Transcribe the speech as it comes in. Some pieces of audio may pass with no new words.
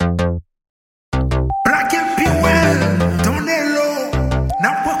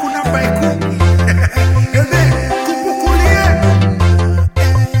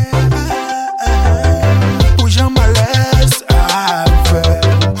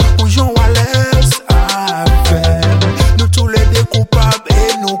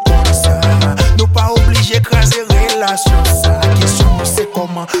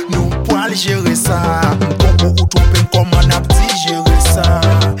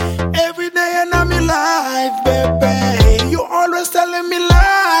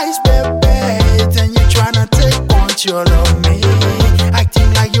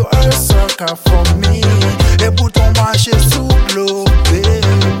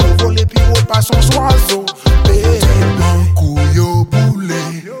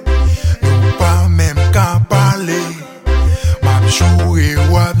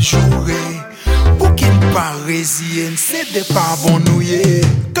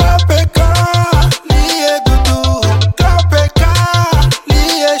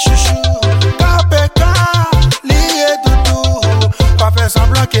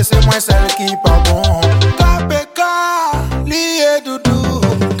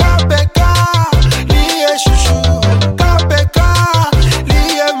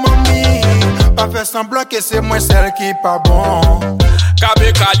fait semblant que c'est moi celle qui pas bon.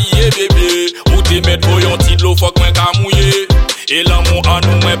 KPK lié bébé, ou te met pour yon ti de l'eau, faut que moi ka mouillé. Et l'amour en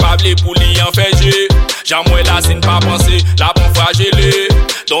nous, moi pas vle pour li en fait j'ai. J'amouais la signe pas penser, la bon fragile.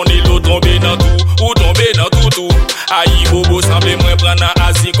 Donelo tomber dans tout, ou tomber dans tout. Aïe bobo semble moi prendre un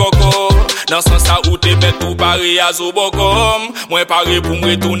asi coco. Dans sens ça où te met tout pareil à Zobokom. Moi paré pour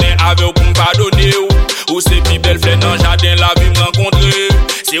me retourner avec ou pour me pardonner. Ou c'est plus belle fleur dans jardin la vie me rencontrer.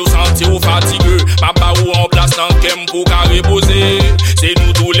 Si vous sentez ou fatigueux, ma ba ou en place dans kem pour carré poser. C'est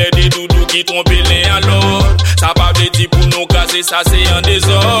nous tous les deux doudous qui trompent l'un à l'autre. Ça pas veut dire pour nous casser, ça c'est un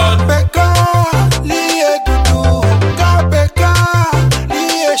désordre. KPK, lié doudou. KPK,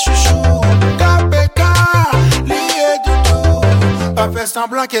 lié chouchou. KPK, lié doudou. Pas fait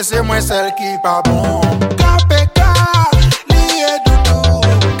semblant que c'est moi celle qui pas bon. KPK, lié doudou.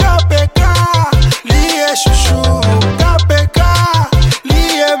 KPK, lié chouchou. KPK,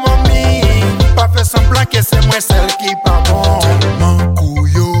 lié mamie. Pas fait semblant que c'est moi celle qui pas bon. Tellement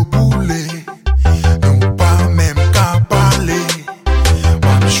couillot boulé, nous pas même qu'à parler.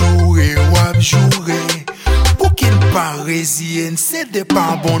 Jouer pour qu'il parisienne, c'est des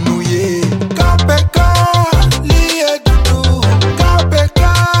pas bon nouillé. KPK, lié doudou. KPK,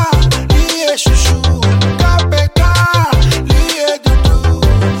 lié chouchou. KPK, lié doudou.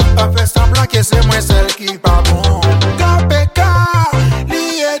 Pas fait semblant que c'est moi celle qui pas bon. KPK,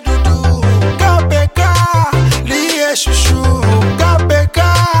 lié doudou. KPK, lié chouchou. KPK,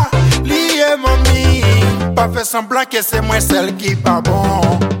 lié mamie. Pas fait semblant que c'est moi celle qui pas bon.